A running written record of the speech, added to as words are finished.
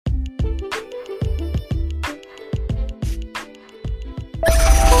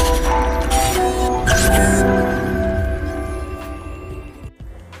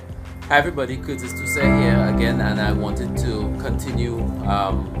Hi everybody, Curtis Tusa here again, and I wanted to continue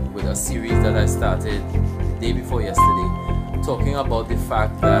with a series that I started the day before yesterday, talking about the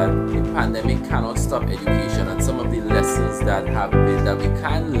fact that the pandemic cannot stop education and some of the lessons that we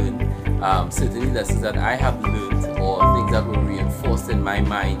can learn, certainly lessons that I have learned or things that were reinforced in my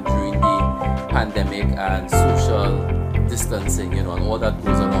mind during the pandemic and social distancing, and all that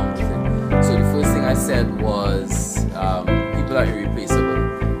goes along with it. So the first thing I said was people are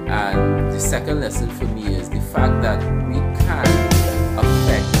irreplaceable. And the second lesson for me is the fact that we can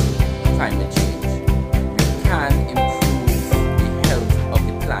affect climate change. We can improve the health of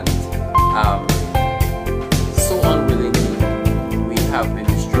the planet. So unwillingly, we have been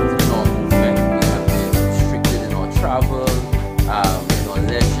restricted in our movement, we have been restricted in our travel, in our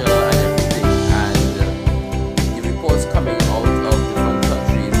leisure and everything. And the reports coming out of different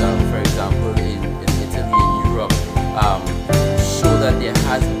countries, for example, in Italy and Europe, show that there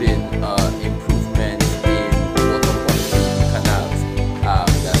has been improvement in water quality in canals,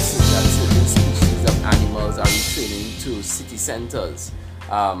 that certain species of animals are returning to city centers.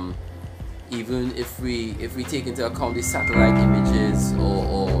 Even if we take into account the satellite images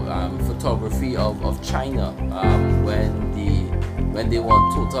or photography of China, when they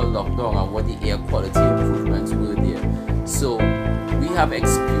want total lockdown, and what the air quality improvements were there. So we have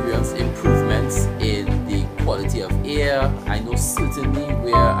experienced improvements in the quality of air. I know certainly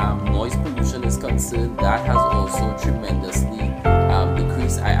where noise pollution is concerned, that has also tremendously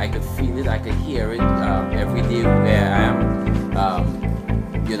decreased. I could feel it, I could hear it every day where I am.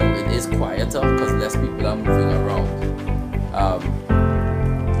 It is quieter because less people are moving around.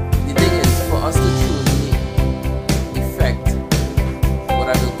 The thing is, for us to truly effect what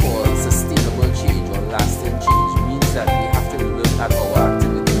I will call sustainable change or lasting change means that we have to look at our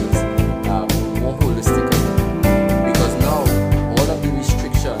activities more holistically, because now all of the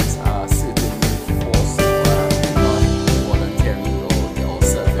restrictions are certainly forced, not voluntary or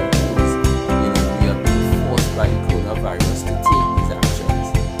self-imposed. We are being forced by the coronavirus to take these actions,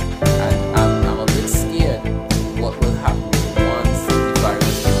 and I'm a bit scared what will happen once the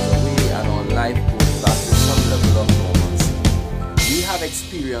virus goes away and our life goes back to some level of normalcy. We have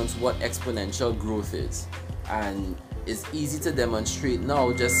experienced what exponential growth is, and it's easy to demonstrate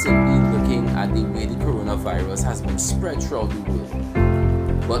now just simply looking at the way the coronavirus has been spread throughout the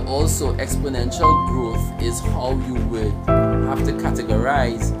world. But also, exponential growth is how you would have to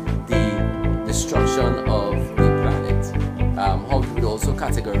categorize the destruction of the planet, how you would also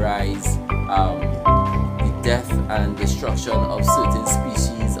categorize the death and destruction of certain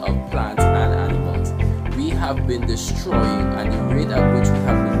species of plants and animals. We have been destroying, and the rate at which we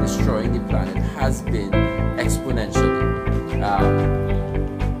have been destroying the planet has been exponentially.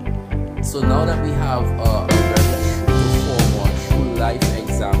 So now that we have a very true to form or true life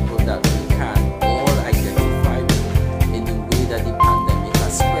example that we can all identify with in the way that the pandemic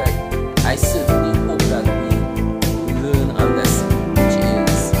has spread, I certainly hope that we learn a lesson, which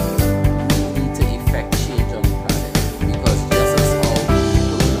is we need to effect change on the planet, because just as how the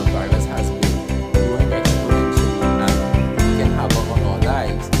coronavirus has been growing exponentially and wreaking havoc on our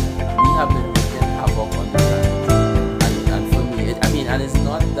lives, we have been wreaking havoc on the planet. And for me, and it's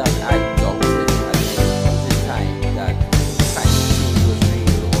not that I doubted at any point in time that climate change was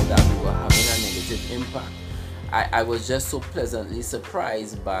real or that we were having a negative impact. I was just so pleasantly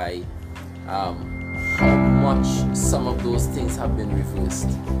surprised by how much some of those things have been reversed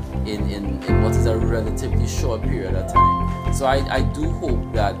in what is a relatively short period of time. So I do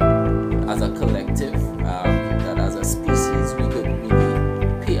hope that as a collective, that as a species, we could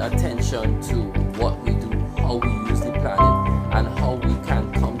really pay attention to what we do, how we use the planet, and how we can